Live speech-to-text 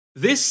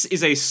This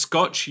is a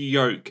Scotch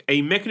yoke,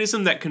 a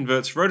mechanism that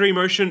converts rotary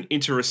motion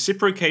into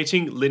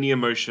reciprocating linear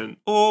motion,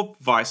 or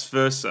vice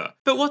versa.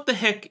 But what the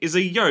heck is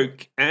a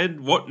yoke, and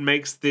what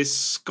makes this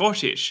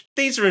Scottish?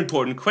 These are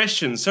important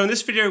questions, so in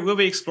this video we'll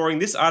be exploring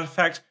this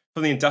artifact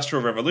from the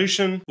Industrial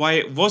Revolution, why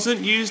it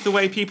wasn't used the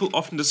way people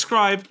often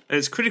describe, and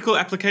its critical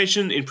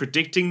application in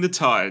predicting the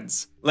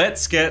tides.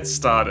 Let's get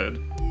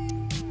started.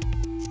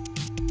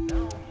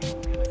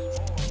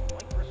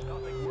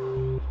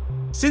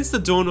 Since the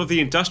dawn of the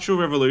Industrial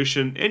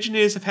Revolution,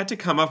 engineers have had to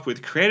come up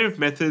with creative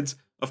methods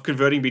of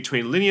converting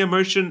between linear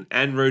motion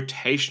and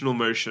rotational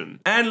motion.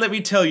 And let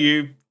me tell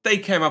you, they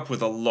came up with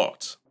a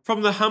lot.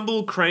 From the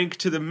humble crank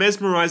to the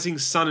mesmerizing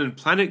sun and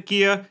planet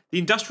gear, the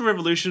Industrial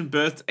Revolution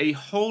birthed a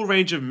whole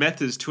range of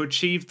methods to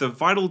achieve the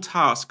vital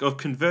task of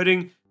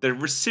converting the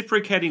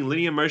reciprocating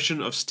linear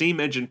motion of steam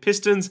engine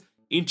pistons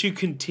into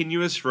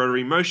continuous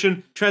rotary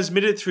motion,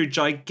 transmitted through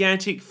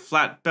gigantic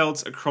flat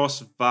belts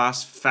across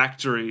vast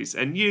factories,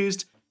 and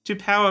used to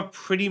power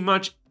pretty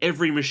much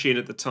every machine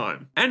at the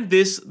time. And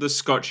this, the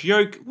Scotch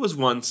yoke, was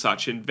one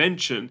such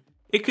invention.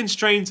 It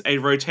constrains a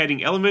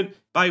rotating element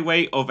by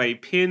way of a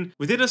pin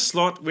within a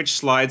slot which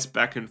slides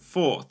back and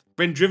forth.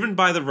 When driven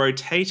by the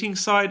rotating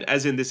side,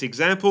 as in this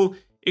example,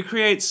 it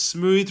creates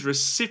smooth,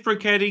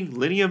 reciprocating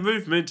linear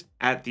movement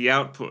at the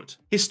output.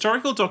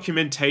 Historical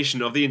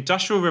documentation of the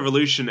Industrial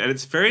Revolution and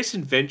its various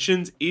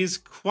inventions is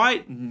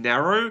quite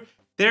narrow.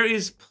 There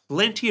is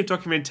plenty of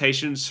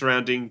documentation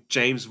surrounding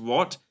James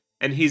Watt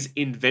and his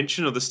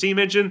invention of the steam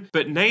engine,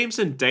 but names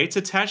and dates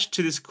attached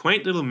to this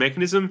quaint little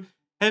mechanism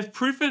have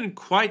proven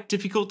quite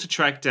difficult to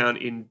track down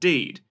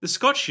indeed. The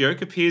Scotch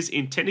yoke appears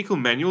in technical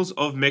manuals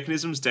of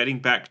mechanisms dating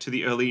back to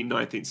the early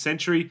 19th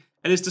century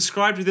and is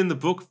described within the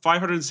book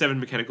 507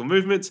 Mechanical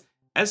Movements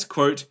as,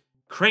 quote,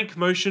 crank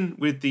motion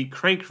with the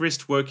crank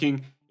wrist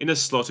working in a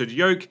slotted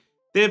yoke,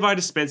 thereby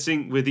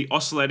dispensing with the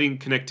oscillating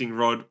connecting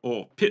rod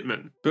or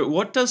pitman. But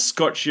what does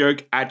Scotch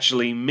yoke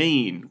actually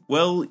mean?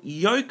 Well,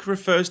 yoke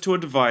refers to a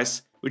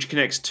device which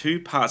connects two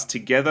parts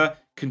together,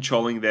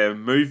 controlling their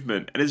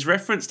movement, and is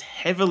referenced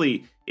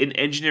heavily in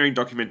engineering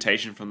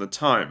documentation from the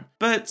time.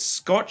 But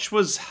Scotch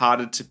was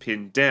harder to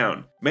pin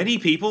down. Many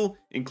people,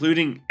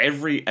 including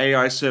every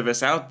AI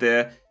service out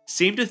there,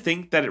 seem to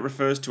think that it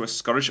refers to a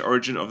Scottish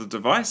origin of the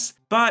device,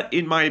 but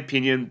in my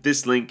opinion,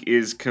 this link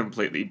is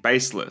completely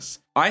baseless.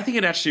 I think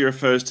it actually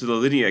refers to the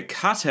linear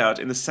cutout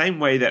in the same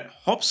way that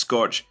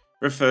hopscotch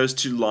refers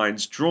to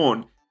lines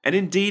drawn, and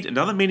indeed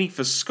another meaning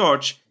for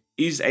Scotch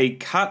is a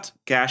cut,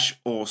 gash,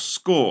 or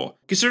score.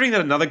 Considering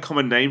that another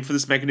common name for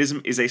this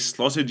mechanism is a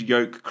slotted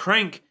yoke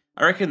crank,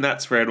 I reckon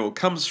that's where it all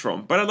comes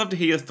from, but I'd love to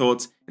hear your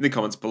thoughts in the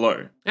comments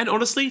below. And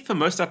honestly, for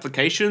most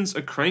applications,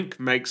 a crank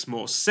makes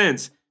more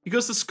sense,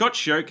 because the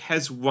Scotch yoke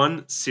has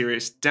one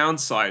serious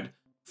downside: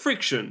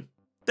 friction.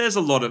 There's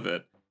a lot of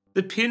it.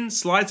 The pin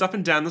slides up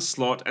and down the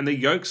slot, and the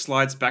yoke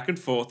slides back and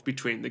forth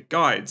between the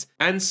guides,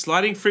 and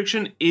sliding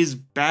friction is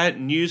bad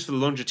news for the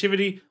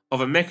longevity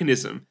of a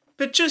mechanism.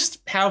 But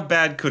just how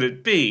bad could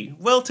it be?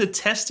 Well, to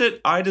test it,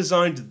 I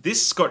designed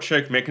this Scotch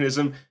yoke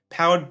mechanism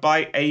powered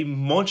by a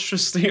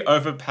monstrously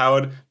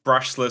overpowered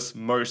brushless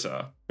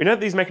motor. We know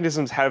that these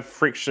mechanisms have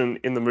friction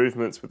in the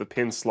movements with the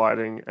pin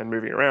sliding and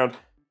moving around,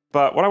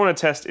 but what I want to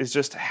test is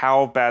just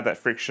how bad that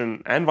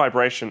friction and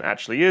vibration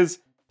actually is.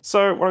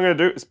 So what I'm going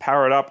to do is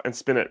power it up and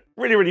spin it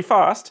really, really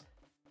fast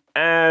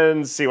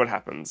and see what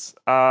happens.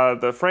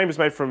 The frame is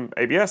made from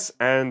ABS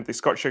and the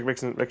Scotch yoke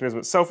mechanism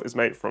itself is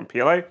made from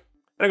PLA.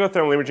 And I've got a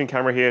thermal imaging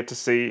camera here to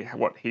see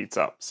what heats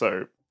up.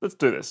 So let's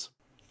do this.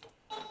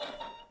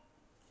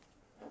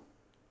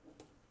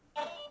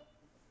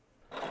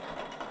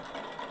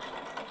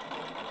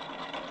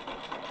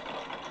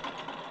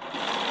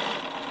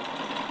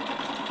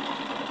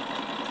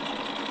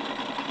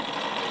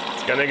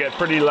 It's gonna get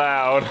pretty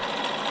loud.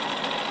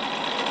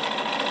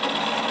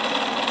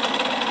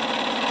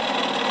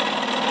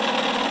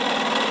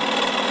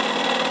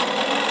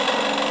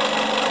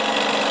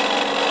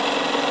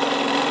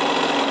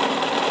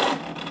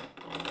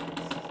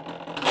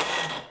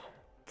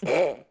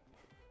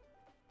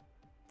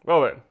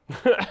 Well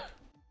then.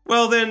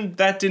 Well then,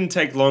 that didn't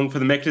take long for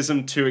the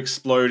mechanism to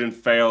explode and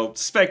fail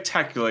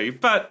spectacularly,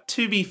 but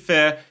to be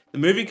fair, the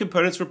moving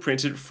components were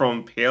printed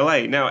from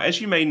PLA. Now, as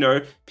you may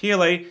know,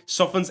 PLA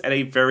softens at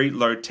a very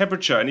low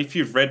temperature, and if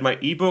you've read my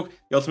ebook,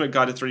 The Ultimate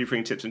Guide to 3D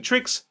Printing Tips and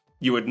Tricks,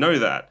 you would know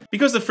that.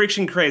 Because the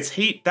friction creates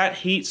heat, that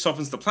heat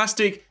softens the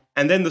plastic,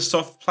 and then the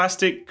soft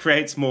plastic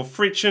creates more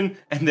friction,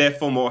 and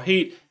therefore more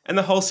heat, and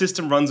the whole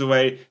system runs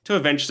away to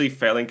eventually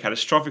failing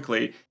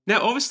catastrophically. Now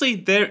obviously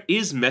there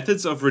is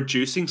methods of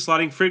reducing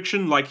sliding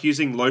friction, like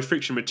using low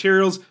friction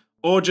materials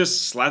or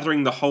just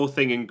slathering the whole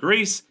thing in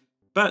grease,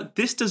 but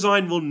this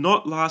design will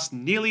not last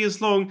nearly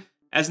as long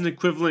as an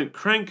equivalent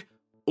crank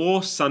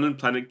or sun and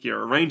planet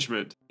gear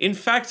arrangement. In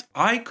fact,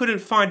 I couldn't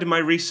find in my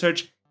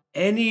research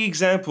any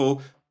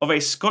example of a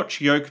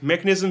Scotch yoke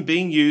mechanism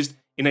being used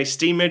in a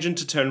steam engine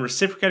to turn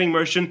reciprocating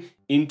motion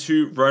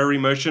into rotary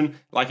motion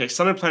like a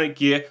sun and planet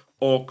gear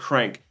or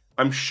crank.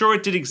 I'm sure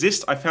it did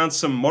exist. I found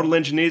some model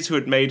engineers who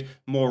had made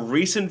more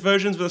recent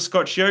versions with a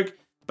Scotch yoke,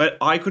 but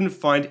I couldn't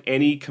find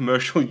any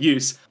commercial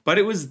use. But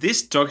it was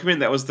this document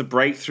that was the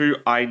breakthrough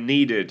I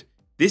needed.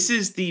 This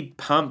is the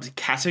Pump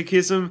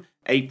Catechism,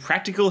 a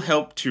practical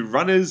help to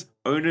runners,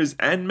 owners,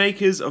 and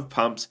makers of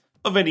pumps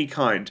of any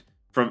kind,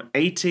 from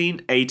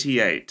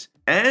 1888.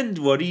 And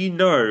what do you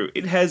know?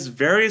 It has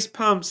various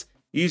pumps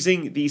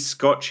using the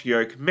Scotch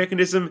yoke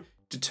mechanism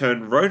to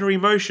turn rotary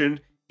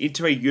motion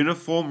into a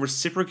uniform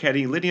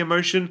reciprocating linear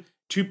motion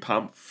to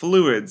pump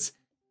fluids.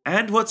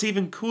 And what's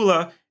even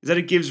cooler is that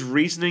it gives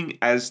reasoning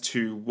as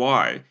to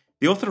why.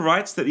 The author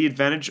writes that the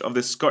advantage of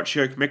the Scotch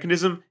yoke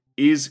mechanism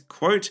is,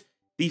 quote,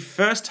 the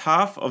first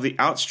half of the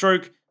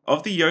outstroke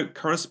of the yoke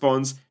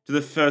corresponds to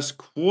the first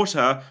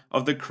quarter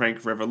of the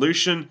crank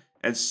revolution,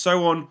 and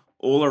so on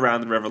all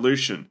around the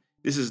revolution.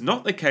 This is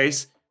not the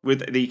case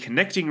with the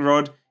connecting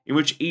rod, in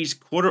which each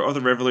quarter of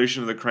the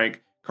revolution of the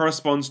crank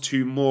corresponds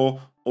to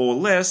more or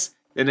less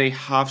than a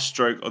half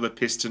stroke of the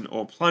piston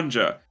or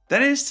plunger.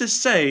 That is to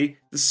say,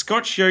 the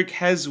Scotch yoke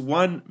has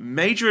one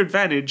major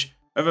advantage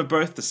over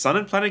both the sun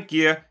and planet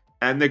gear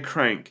and the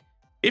crank.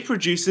 It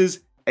produces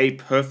a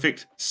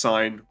perfect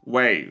sine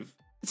wave.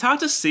 It's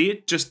hard to see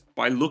it just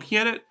by looking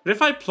at it, but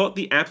if I plot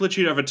the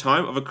amplitude over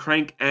time of a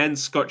crank and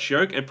Scotch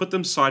yoke and put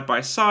them side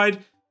by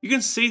side, you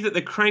can see that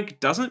the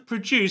crank doesn't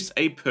produce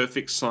a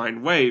perfect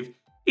sine wave.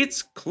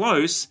 It's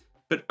close,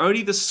 but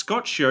only the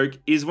Scotch yoke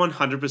is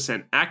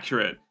 100%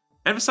 accurate.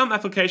 And for some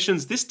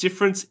applications, this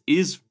difference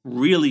is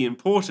really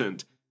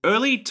important.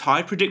 Early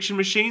tide prediction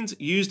machines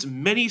used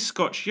many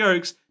Scotch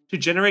yokes to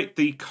generate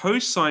the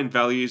cosine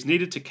values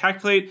needed to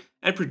calculate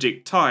and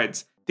predict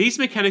tides. These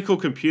mechanical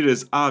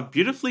computers are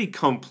beautifully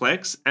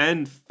complex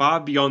and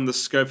far beyond the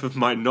scope of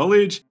my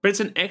knowledge, but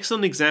it's an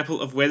excellent example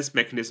of where this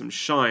mechanism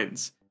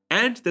shines.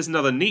 And there's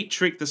another neat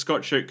trick the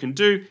Scotch yoke can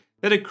do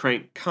that a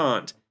crank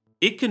can't.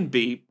 It can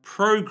be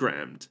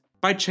programmed.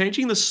 By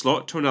changing the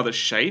slot to another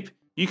shape,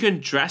 you can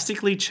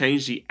drastically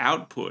change the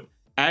output,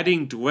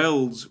 adding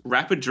dwells,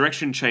 rapid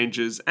direction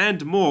changes,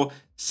 and more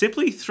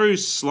simply through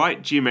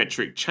slight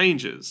geometric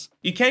changes.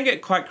 You can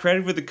get quite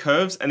creative with the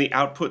curves and the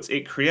outputs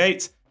it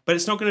creates, but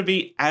it's not going to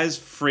be as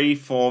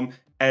free-form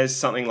as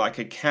something like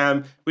a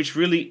cam, which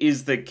really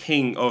is the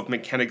king of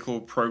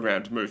mechanical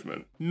programmed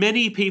movement.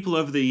 Many people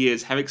over the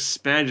years have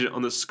expanded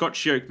on the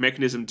Scotch yoke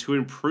mechanism to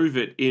improve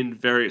it in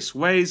various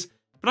ways,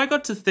 but I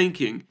got to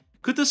thinking,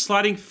 could the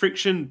sliding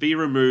friction be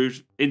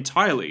removed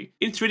entirely?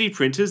 In 3D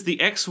printers,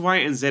 the X, Y,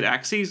 and Z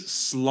axes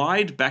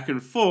slide back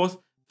and forth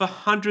for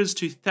hundreds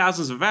to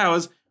thousands of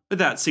hours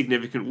without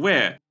significant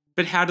wear.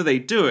 But how do they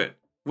do it?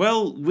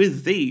 Well,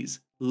 with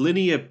these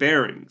linear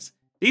bearings.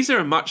 These are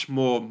a much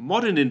more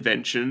modern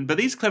invention, but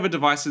these clever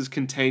devices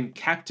contain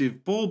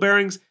captive ball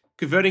bearings,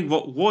 converting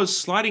what was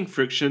sliding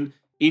friction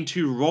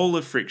into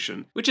roller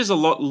friction, which is a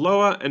lot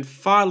lower and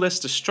far less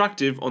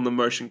destructive on the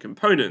motion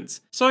components.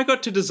 So I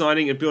got to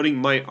designing and building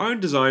my own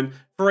design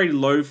for a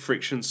low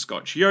friction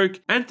Scotch yoke,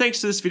 and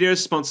thanks to this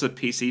video's sponsor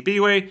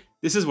PCBWay,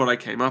 this is what I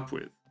came up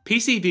with.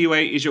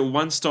 PCBWay is your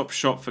one-stop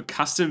shop for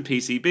custom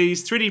PCBs,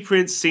 3D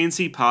prints,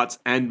 CNC parts,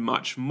 and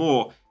much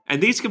more.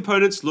 And these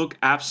components look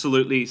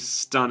absolutely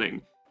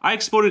stunning. I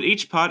exported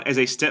each part as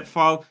a step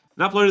file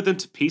and uploaded them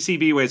to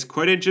PCBWay's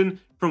quote engine,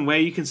 from where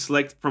you can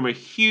select from a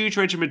huge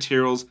range of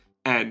materials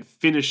and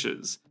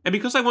finishes. And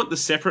because I want the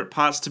separate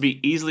parts to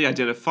be easily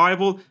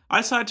identifiable, I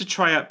decided to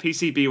try out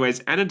PCBWay's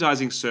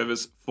anodizing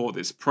service for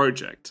this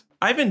project.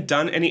 I haven't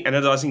done any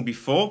anodizing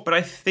before, but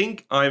I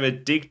think I'm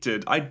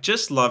addicted. I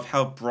just love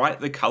how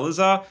bright the colors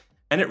are,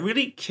 and it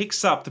really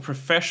kicks up the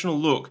professional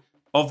look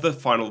of the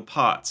final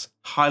parts.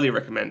 Highly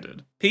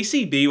recommended.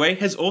 PCBWay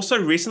has also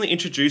recently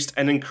introduced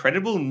an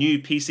incredible new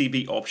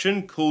PCB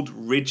option called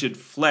Rigid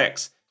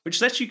Flex,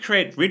 which lets you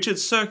create rigid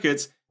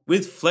circuits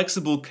with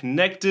flexible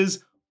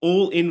connectors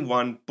all in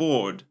one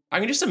board. I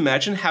can just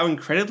imagine how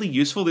incredibly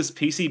useful this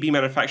PCB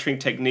manufacturing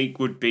technique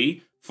would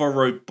be for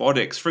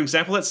robotics. For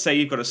example, let's say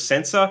you've got a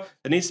sensor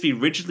that needs to be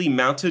rigidly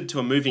mounted to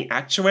a moving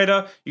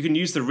actuator. You can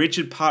use the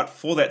rigid part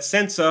for that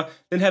sensor,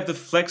 then have the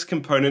flex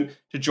component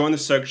to join the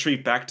circuitry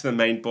back to the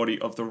main body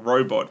of the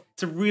robot.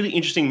 It's a really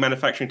interesting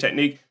manufacturing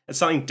technique and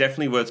something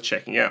definitely worth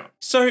checking out.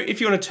 So if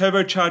you want to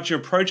turbocharge your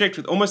project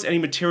with almost any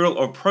material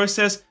or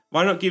process,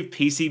 why not give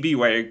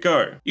PCBWay a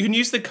go? You can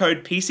use the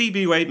code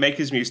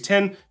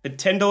PCBWayMakersMuse10 for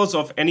 $10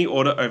 off any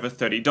order over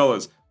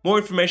 $30. More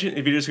information in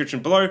the video description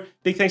below.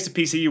 Big thanks to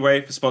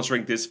PCBWay for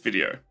sponsoring this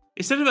video.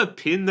 Instead of a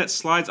pin that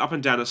slides up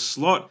and down a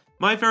slot,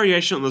 my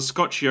variation on the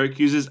Scotch yoke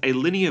uses a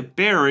linear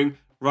bearing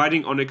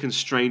riding on a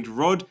constrained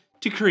rod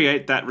to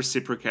create that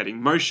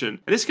reciprocating motion.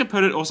 And this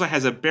component also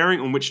has a bearing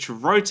on which to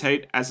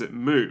rotate as it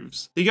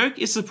moves. The yoke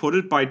is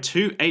supported by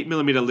two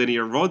 8mm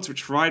linear rods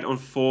which ride on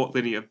 4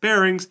 linear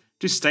bearings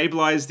to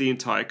stabilize the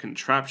entire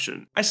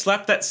contraption. I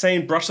slapped that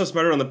same brushless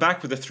motor on the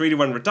back with a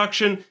 3-to-1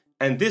 reduction,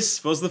 and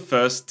this was the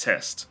first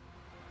test.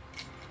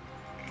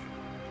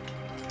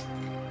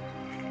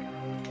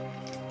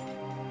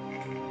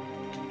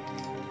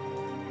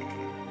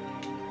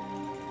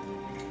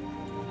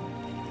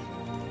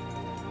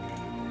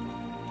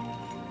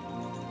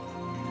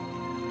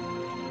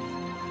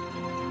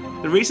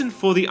 The reason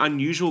for the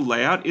unusual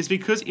layout is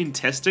because in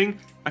testing,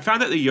 I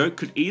found that the yoke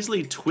could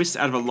easily twist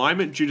out of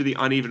alignment due to the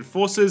uneven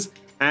forces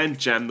and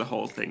jam the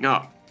whole thing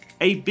up.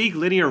 A big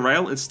linear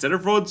rail instead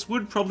of rods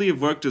would probably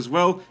have worked as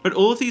well, but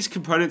all of these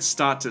components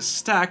start to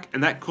stack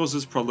and that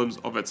causes problems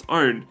of its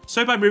own.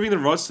 So by moving the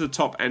rods to the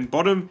top and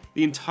bottom,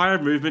 the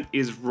entire movement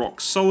is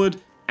rock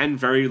solid and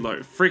very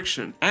low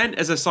friction. And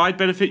as a side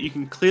benefit, you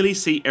can clearly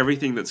see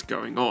everything that's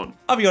going on.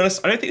 I'll be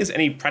honest, I don't think there's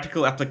any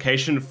practical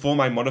application for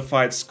my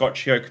modified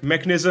Scotch Yoke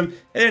mechanism.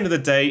 At the end of the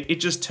day, it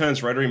just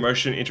turns rotary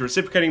motion into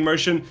reciprocating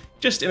motion,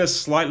 just in a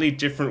slightly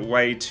different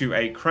way to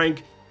a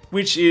crank,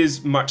 which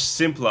is much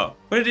simpler.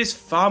 But it is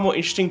far more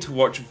interesting to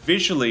watch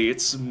visually.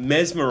 It's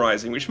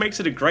mesmerizing, which makes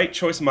it a great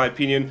choice in my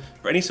opinion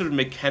for any sort of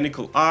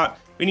mechanical art.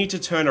 We need to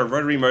turn a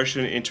rotary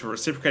motion into a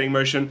reciprocating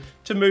motion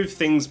to move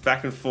things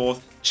back and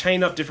forth,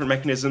 chain up different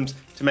mechanisms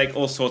to make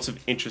all sorts of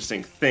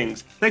interesting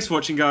things. Thanks for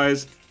watching,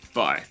 guys.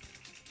 Bye.